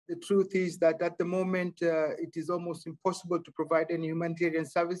The truth is that at the moment, it is almost impossible to provide any humanitarian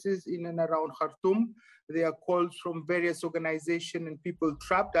services in and around Khartoum. There are calls from various organizations and people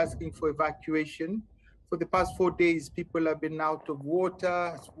trapped asking for evacuation. For the past 4 days, people have been out of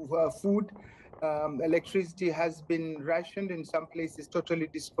water, food. Electricity has been rationed, in some places totally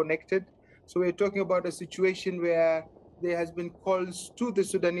disconnected. So we're talking about a situation where there has been calls to the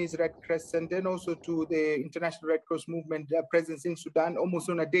Sudanese Red Crescent and also to the International Red Cross movement presence in Sudan almost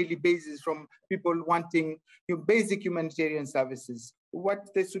on a daily basis from people wanting basic humanitarian services. What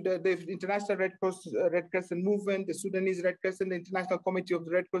the International Red Crescent movement, the Sudanese Red Crescent, the International Committee of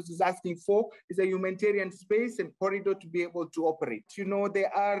the Red Cross is asking for is a humanitarian space and corridor to be able to operate. You know,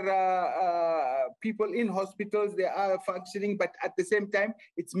 there are people in hospitals, they are functioning, but at the same time,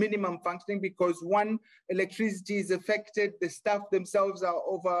 it's minimum functioning because one, electricity is affected, the staff themselves are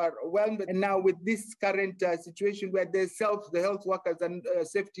overwhelmed. And now with this current situation where the health workers and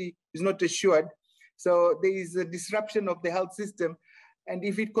safety is not assured, so there is a disruption of the health system. And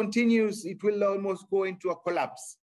if it continues, it will almost go into a collapse.